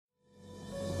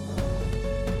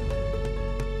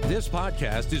This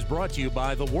podcast is brought to you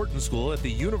by the Wharton School at the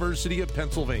University of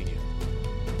Pennsylvania.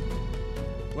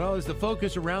 Well, as the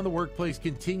focus around the workplace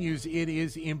continues, it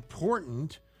is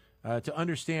important to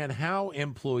understand how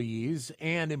employees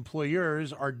and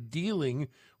employers are dealing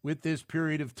with this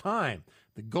period of time.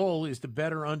 The goal is to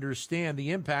better understand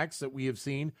the impacts that we have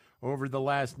seen over the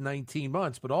last 19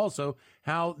 months, but also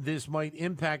how this might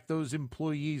impact those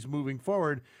employees moving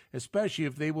forward, especially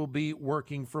if they will be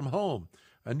working from home.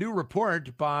 A new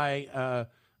report by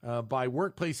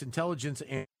Workplace Intelligence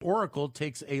and Oracle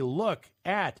takes a look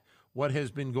at what has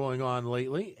been going on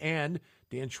lately. And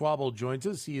Dan Schwabel joins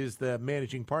us. He is the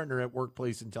managing partner at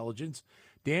Workplace Intelligence.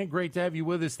 Dan, great to have you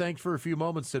with us. Thanks for a few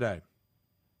moments today.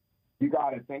 You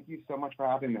got it. Thank you so much for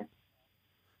having me.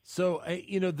 So,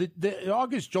 the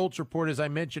August JOLTS report, as I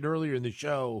mentioned earlier in the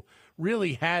show,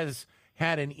 really has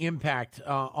had an impact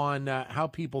on how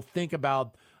people think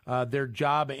about their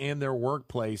job and their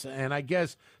workplace. And I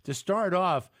guess to start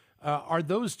off, are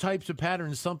those types of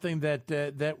patterns something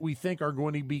that we think are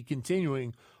going to be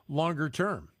continuing longer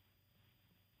term?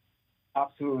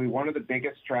 Absolutely. One of the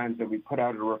biggest trends that we put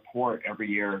out a report every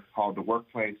year called the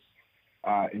Workplace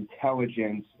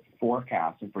Intelligence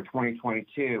Forecast. And for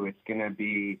 2022, it's going to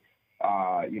be,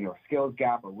 skills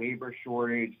gap, a labor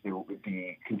shortage,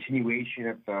 the continuation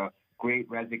of the Great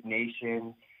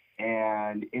Resignation.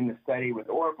 And in the study with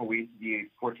Oracle, we interviewed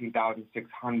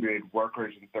 14,600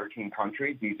 workers in 13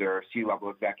 countries. These are C-level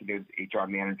executives, HR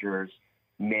managers,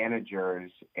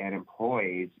 and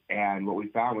employees. And what we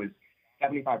found was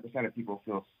 75% of people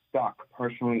feel stuck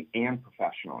personally and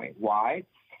professionally. Why?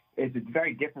 It's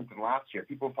very different than last year.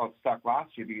 People felt stuck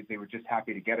last year because they were just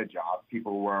happy to get a job.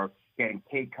 People were getting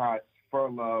pay cuts,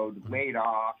 furloughed, laid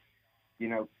off.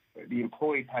 The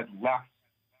employees had less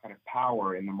kind of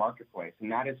power in the marketplace.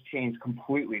 And that has changed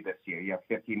completely this year. You have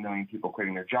 15 million people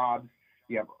quitting their jobs.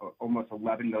 You have almost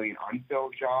 11 million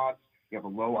unfilled jobs. You have a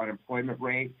low unemployment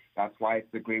rate. That's why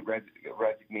it's the Great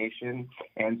Resignation.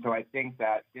 And so I think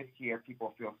that this year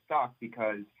people feel stuck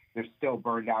because they're still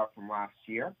burned out from last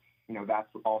year. That's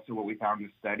also what we found in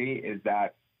the study is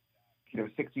that,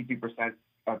 62%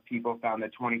 of people found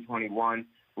that 2021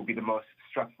 will be the most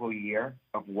stressful year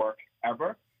of work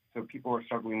ever. So people are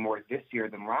struggling more this year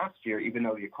than last year, even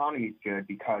though the economy is good,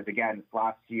 because, again, it's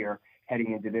last year,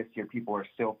 heading into this year, people are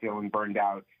still feeling burned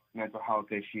out, mental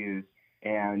health issues,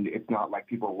 and it's not like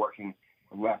people are working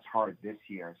less hard this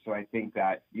year. So I think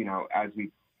that, as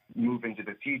we move into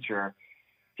the future,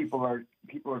 people are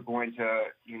going to,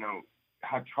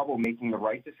 have trouble making the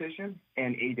right decision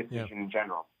and a decision in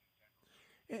general.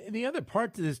 And the other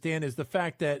part to this, Dan, is the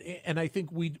fact that, and I think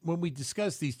when we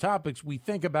discuss these topics, we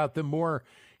think about them more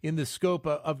in the scope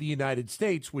of the United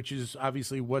States, which is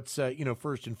obviously what's,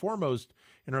 first and foremost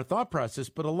in our thought process.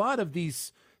 But a lot of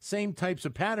these same types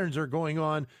of patterns are going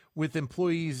on with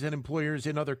employees and employers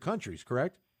in other countries,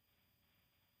 correct?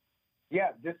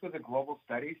 Yeah, this was a global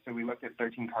study. So we looked at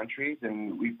 13 countries,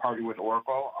 and we partnered with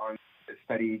Oracle on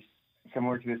studies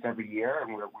similar to this every year.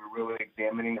 And we're really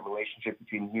examining the relationship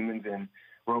between humans and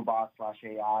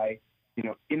robots/AI,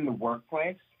 in the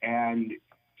workplace. And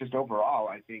just overall,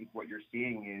 I think what you're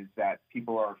seeing is that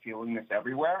people are feeling this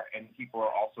everywhere, and people are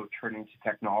also turning to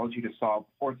technology to solve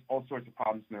all sorts of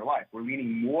problems in their life. We're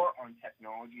leaning more on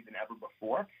technology than ever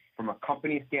before from a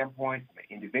company standpoint, from an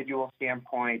individual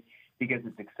standpoint, because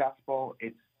it's accessible.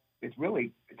 It's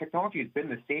really, technology has been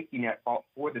the safety net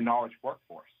for the knowledge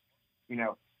workforce.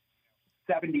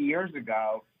 70 years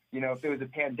ago, if there was a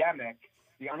pandemic,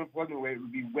 the unemployment rate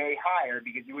would be way higher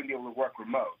because you wouldn't be able to work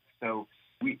remote. So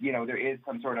there is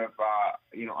some sort of,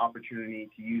 opportunity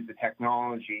to use the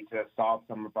technology to solve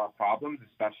some of our problems,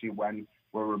 especially when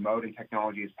we're remote, and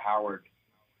technology is powered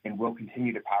and will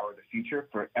continue to power the future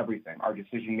for everything. Our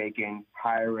decision-making,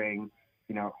 hiring,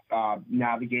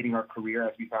 navigating our career,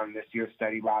 as we found in this year's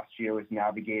study last year, was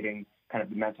navigating kind of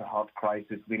the mental health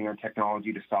crisis, leaning on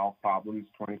technology to solve problems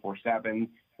 24/7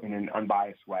 in an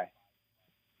unbiased way.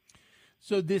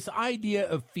 So this idea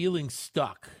of feeling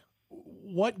stuck,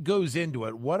 what goes into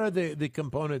it? What are the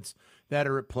components that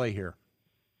are at play here?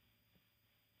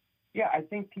 Yeah, I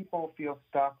think people feel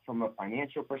stuck from a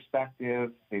financial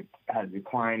perspective. They've had a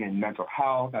decline in mental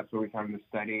health. That's what we found in the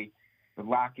study. The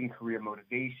lacking career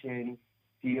motivation,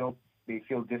 they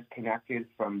feel disconnected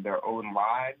from their own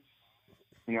lives.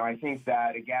 I think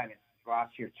that, again,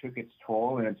 last year took its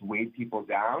toll and it's weighed people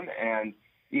down. And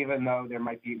even though there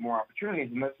might be more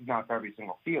opportunities, and this is not for every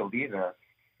single field either,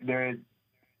 there is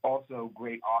also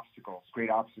great obstacles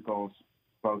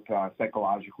both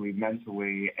psychologically,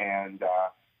 mentally, and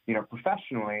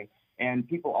professionally. And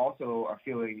people also are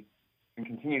feeling and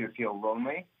continue to feel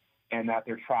lonely and that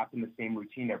they're trapped in the same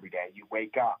routine every day. You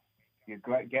wake up, you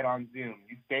get on Zoom,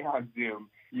 you stay on Zoom,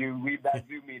 you leave that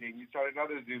Zoom meeting, you start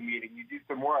another Zoom meeting, you do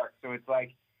some work. So it's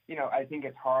like, I think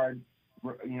it's hard,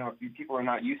 if people are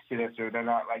not used to this or they're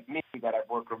not like me, that I've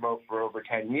worked remote for over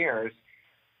 10 years,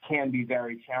 can be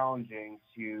very challenging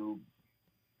to,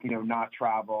 not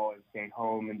travel and stay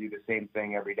home and do the same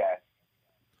thing every day.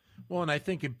 Well, and I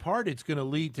think in part it's going to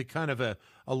lead to kind of a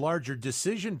larger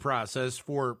decision process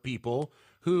for people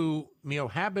who,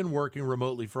 have been working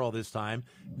remotely for all this time,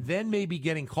 then maybe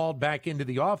getting called back into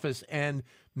the office, and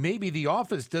maybe the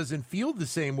office doesn't feel the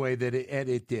same way that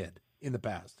it did in the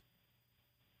past.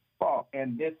 Well,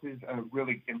 and this is a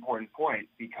really important point,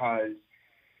 because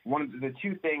one of the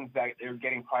two things that are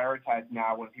getting prioritized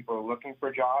now when people are looking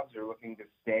for jobs or looking to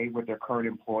stay with their current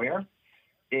employer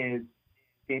is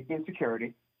safety and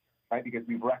security, right? Because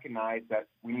we've recognized that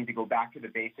we need to go back to the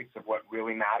basics of what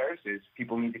really matters. Is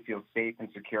people need to feel safe and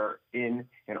secure in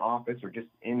an office or just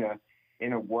in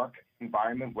a work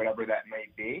environment, whatever that may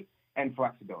be, and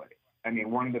flexibility. I mean,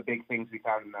 one of the big things we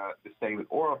found in the study with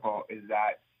Oracle is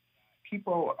that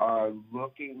people are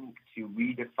looking to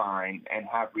redefine and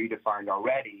have redefined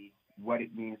already what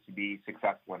it means to be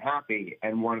successful and happy.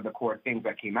 And one of the core things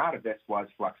that came out of this was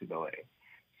flexibility.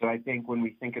 So I think when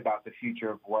we think about the future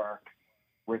of work,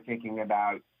 we're thinking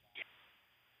about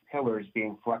pillars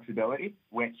being flexibility,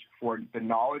 which for the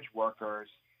knowledge workers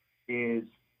is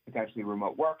potentially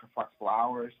remote work or flexible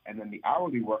hours, and then the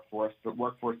hourly workforce, the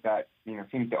workforce that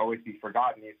seems to always be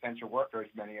forgotten, the essential workers,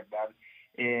 many of them,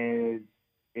 is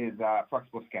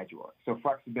flexible scheduling. So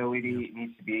flexibility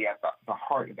needs to be at the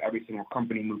heart of every single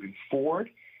company moving forward.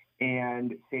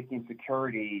 And safety and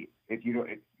security, if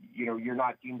you're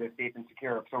not deemed as safe and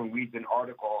secure, if someone reads an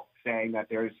article saying that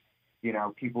there's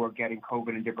people are getting COVID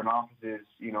in different offices,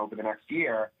 over the next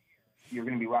year, you're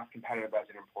going to be less competitive as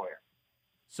an employer.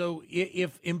 So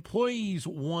if employees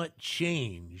want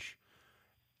change,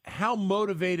 how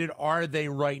motivated are they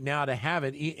right now to have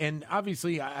it? And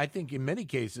obviously, I think in many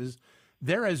cases,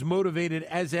 they're as motivated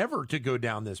as ever to go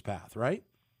down this path, right?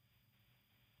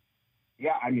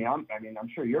 Yeah, I'm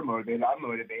sure you're motivated. I'm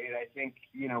motivated. I think,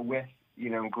 with,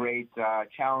 great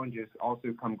challenges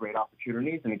also come great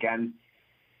opportunities. And again,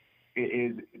 it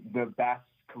is the best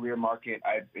career market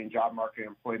in job market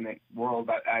employment world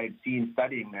that I've seen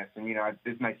studying this. And,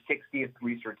 this is my 60th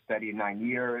research study in 9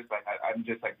 years. I'm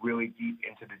just really deep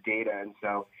into the data. And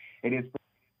so it is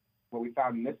what we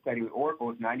found in this study with Oracle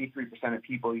is 93% of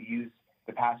people use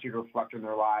the past year to reflect on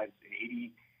their lives, and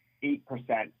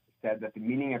 88% said that the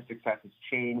meaning of success has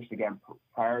changed. Again,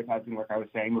 prioritizing, like I was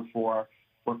saying before,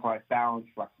 work-life balance,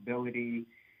 flexibility,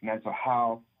 mental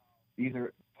health. These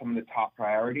are some of the top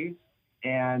priorities,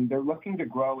 and they're looking to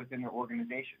grow within their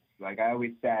organizations. Like I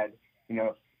always said,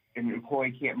 if an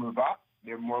employee can't move up,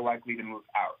 they're more likely to move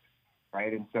out,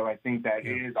 right? And so I think that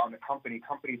it is on the company.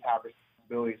 Companies have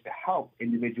responsibilities to help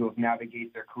individuals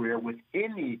navigate their career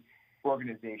within the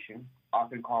organization,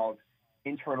 often called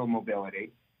internal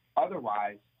mobility.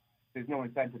 Otherwise, there's no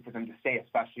incentive for them to stay,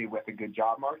 especially with a good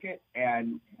job market.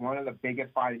 And one of the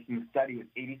biggest findings from the study was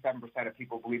 87% of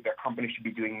people believe their company should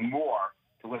be doing more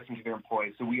to listen to their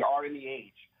employees. So we are in the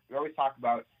age. We always talk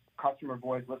about customer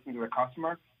voice, listening to the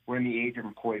customer. We're in the age of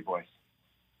employee voice.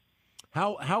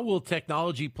 How will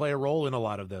technology play a role in a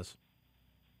lot of this?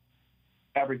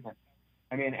 Everything.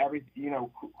 I mean,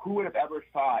 who would have ever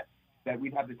thought that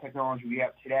we'd have the technology we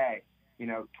have today,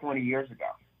 20 years ago?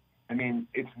 I mean,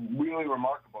 it's really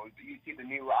remarkable. You see the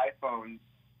new iPhones,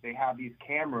 they have these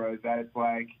cameras that it's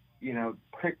like,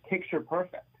 picture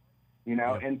perfect,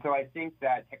 And so I think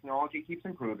that technology keeps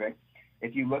improving.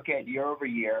 If you look at year over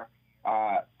year,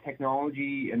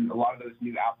 technology and a lot of those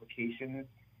new applications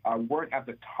weren't at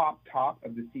the top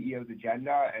of the CEO's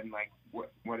agenda and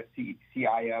what a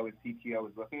CIO and CTO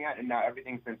is looking at. And now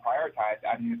everything's been prioritized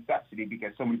out of necessity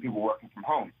because so many people are working from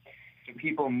home. So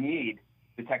people need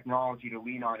the technology to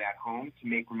lean on at home to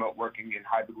make remote working and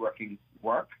hybrid working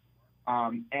work.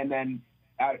 And then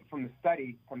from the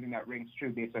study, something that rings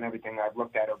true based on everything I've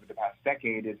looked at over the past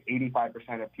decade is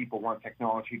 85% of people want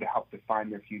technology to help define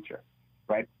their future,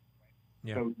 right?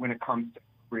 Yeah. So when it comes to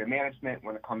career management,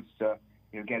 when it comes to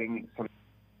getting some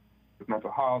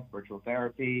mental health, virtual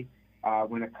therapy,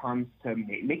 when it comes to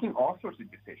making all sorts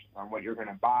of decisions on what you're going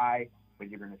to buy, what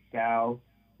you're going to sell,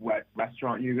 what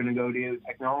restaurant you're going to go to,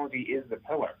 technology is the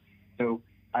pillar. So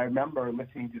I remember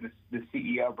listening to the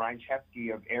CEO, Brian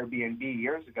Chesky of Airbnb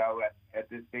years ago at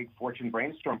this big Fortune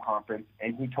Brainstorm conference,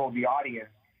 and he told the audience,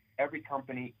 every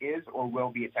company is or will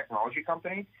be a technology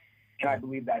company. And I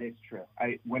believe that is true.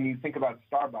 When you think about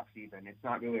Starbucks even, it's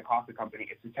not really a coffee company,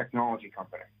 it's a technology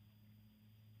company.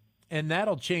 And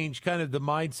that'll change kind of the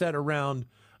mindset around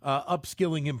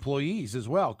upskilling employees as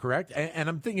well, correct? And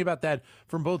I'm thinking about that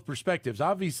from both perspectives.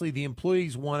 Obviously, the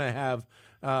employees want to have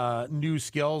new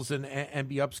skills and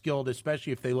be upskilled,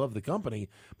 especially if they love the company.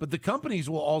 But the companies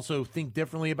will also think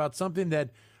differently about something that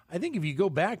I think if you go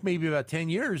back maybe about 10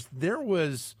 years, there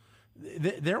was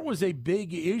a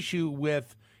big issue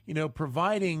with,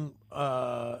 providing,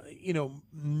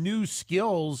 new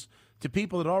skills to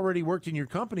people that already worked in your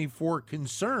company for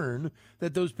concern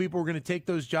that those people were going to take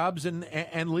those jobs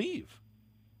and leave.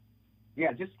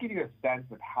 Yeah, just to give you a sense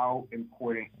of how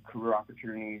important career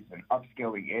opportunities and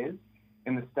upskilling is,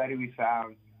 in the study we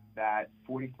found that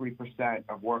 43%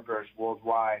 of workers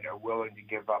worldwide are willing to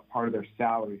give up part of their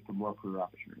salary for more career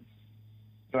opportunities.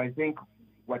 So I think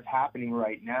what's happening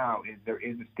right now is there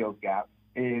is a skills gap.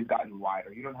 It has gotten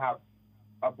wider. You don't have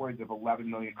upwards of 11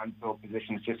 million unfilled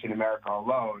positions just in America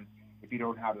alone if you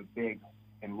don't have a big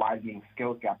and widening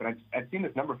skills gap. And I've seen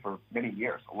this number for many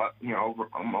years. Over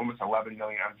almost 11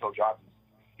 million unfilled jobs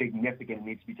is significant and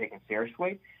needs to be taken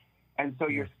seriously. And so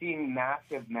you're seeing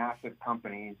massive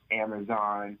companies,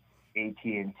 Amazon,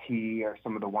 AT&T are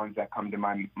some of the ones that come to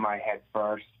my head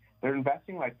first. They're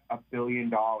investing like $1 billion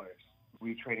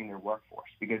retraining their workforce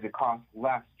because it costs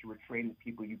less to retrain the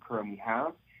people you currently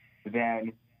have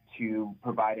than to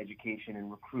provide education and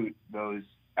recruit those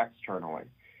externally.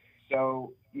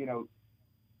 So,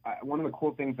 one of the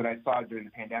cool things that I saw during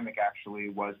the pandemic actually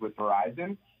was with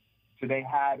Verizon. So they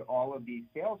had all of these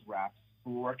sales reps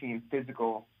who were working in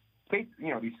physical space,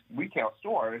 these retail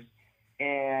stores,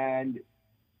 and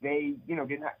they,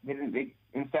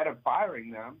 instead of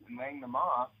firing them and laying them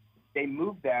off, they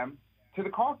moved them to the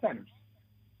call centers,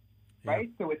 right?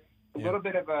 So it's a little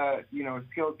bit of a, a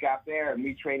skills gap there and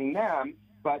retraining them,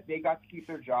 but they got to keep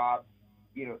their job.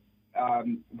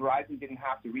 Verizon didn't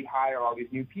have to rehire all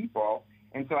these new people.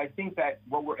 And so I think that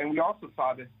and we also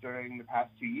saw this during the past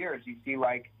 2 years. You see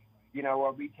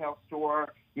a retail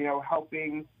store,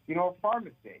 helping, a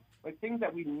pharmacy, like things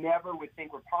that we never would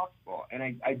think were possible. And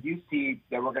I do see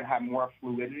that we're going to have more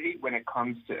fluidity when it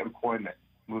comes to employment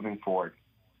moving forward.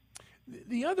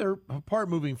 The other part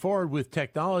moving forward with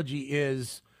technology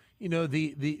is,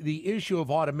 the issue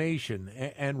of automation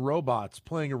and robots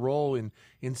playing a role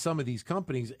in some of these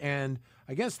companies. And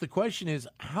I guess the question is,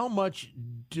 how much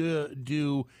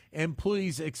do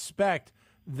employees expect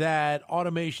that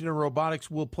automation and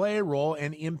robotics will play a role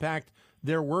and impact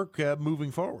their work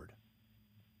moving forward?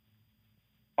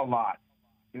 A lot.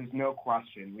 There's no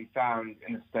question. We found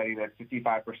in the study that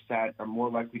 55% are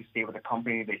more likely to stay with a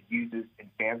company that uses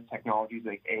advanced technologies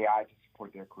like AI to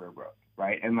support their career growth,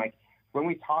 right? And when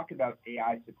we talk about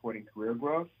AI supporting career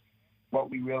growth, what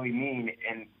we really mean,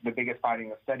 and the biggest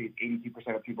finding of the study is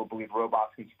 82% of people believe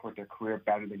robots can support their career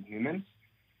better than humans.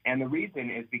 And the reason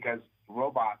is because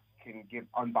robots can give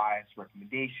unbiased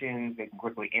recommendations, they can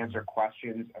quickly answer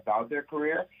questions about their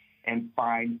career, and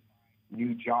find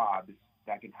new jobs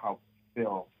that can help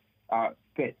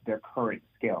fit their current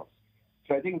skills.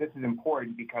 So I think this is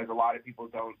important because a lot of people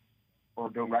don't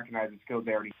recognize the skills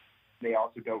they already. They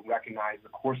also don't recognize the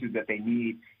courses that they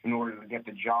need in order to get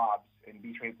the jobs and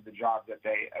be trained for the jobs that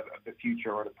of the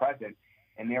future or the present.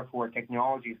 And therefore,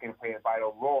 technology is going to play a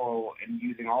vital role in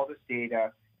using all this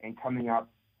data and coming up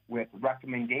with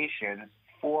recommendations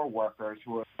for workers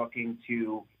who are looking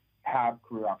to have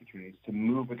career opportunities, to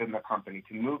move within the company,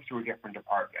 to move to a different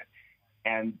department.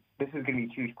 And this is going to be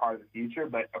a huge part of the future,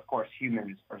 but of course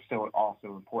humans are still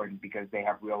also important because they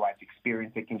have real life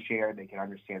experience they can share, they can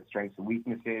understand strengths and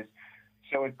weaknesses.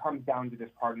 So it comes down to this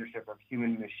partnership of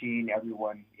human and machine,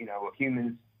 everyone,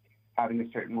 humans having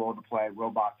a certain role to play,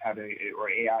 robots having, or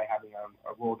AI having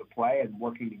a role to play, and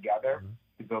working together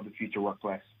to build the future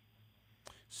workplace.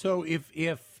 So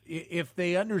if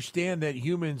they understand that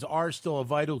humans are still a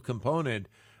vital component,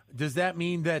 does that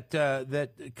mean that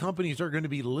that companies are going to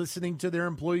be listening to their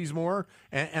employees more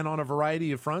and on a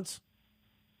variety of fronts?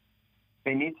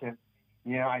 They need to.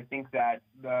 I think that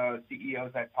the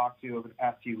CEOs I've talked to over the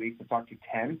past few weeks, I've talked to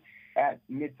 10 at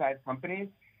mid-sized companies,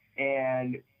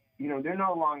 and they're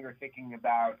no longer thinking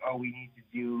about, we need to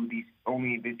do these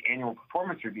annual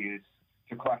performance reviews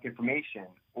to collect information,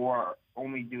 or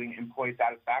only doing employee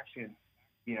satisfaction,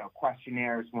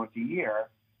 questionnaires once a year.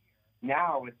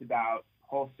 Now it's about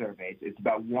pulse surveys. It's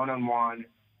about one-on-one,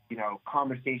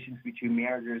 conversations between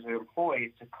managers and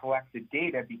employees to collect the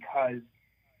data, because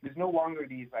there's no longer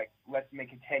these, let's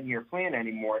make a 10-year plan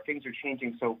anymore. Things are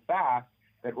changing so fast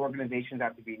that organizations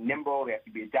have to be nimble, they have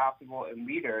to be adaptable, and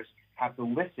leaders have to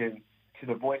listen to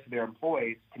the voice of their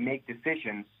employees to make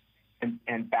decisions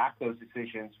and back those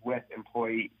decisions with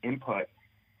employee input.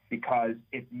 Because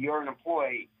if you're an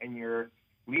employee and you're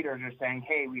leaders are saying,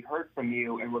 hey, we heard from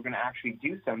you and we're going to actually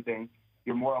do something,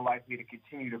 you're more likely to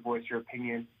continue to voice your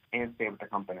opinion and stay with the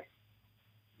company.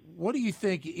 What do you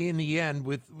think in the end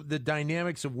with the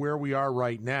dynamics of where we are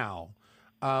right now?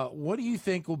 What do you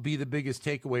think will be the biggest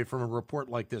takeaway from a report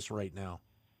like this right now?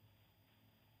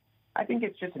 I think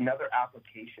it's just another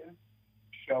application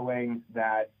showing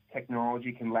that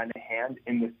technology can lend a hand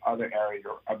in this other area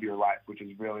of your life, which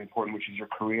is really important, which is your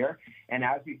career. And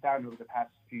as we found over the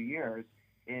past few years,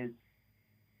 is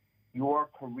your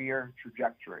career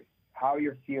trajectory, how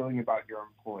you're feeling about your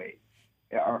employee,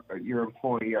 or your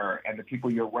employer, and the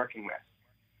people you're working with.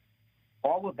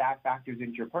 All of that factors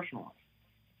into your personal life,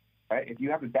 right? If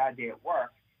you have a bad day at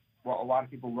work, well, a lot of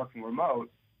people working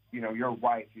remote, your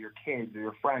wife, or your kids, or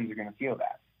your friends are going to feel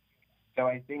that. So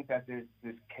I think that this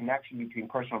connection between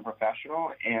personal and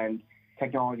professional, and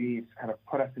technology has kind of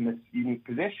put us in this unique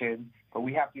position, but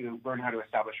we have to learn how to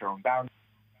establish our own boundaries.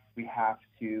 We have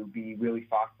to be really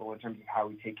thoughtful in terms of how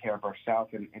we take care of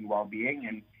ourselves and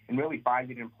well-being, and really find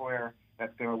an employer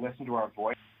that's going to listen to our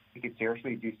voice, take it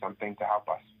seriously, do something to help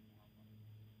us.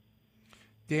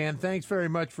 Dan, thanks very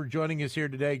much for joining us here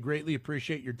today. Greatly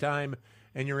appreciate your time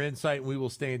and your insight, and we will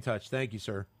stay in touch. Thank you,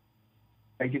 sir.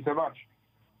 Thank you so much.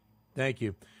 Thank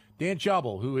you. Dan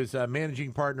Schawbel, who is a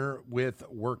managing partner with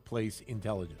Workplace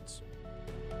Intelligence.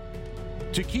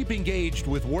 To keep engaged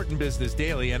with Wharton Business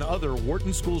Daily and other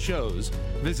Wharton School shows,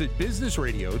 visit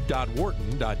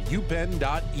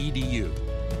businessradio.wharton.upenn.edu.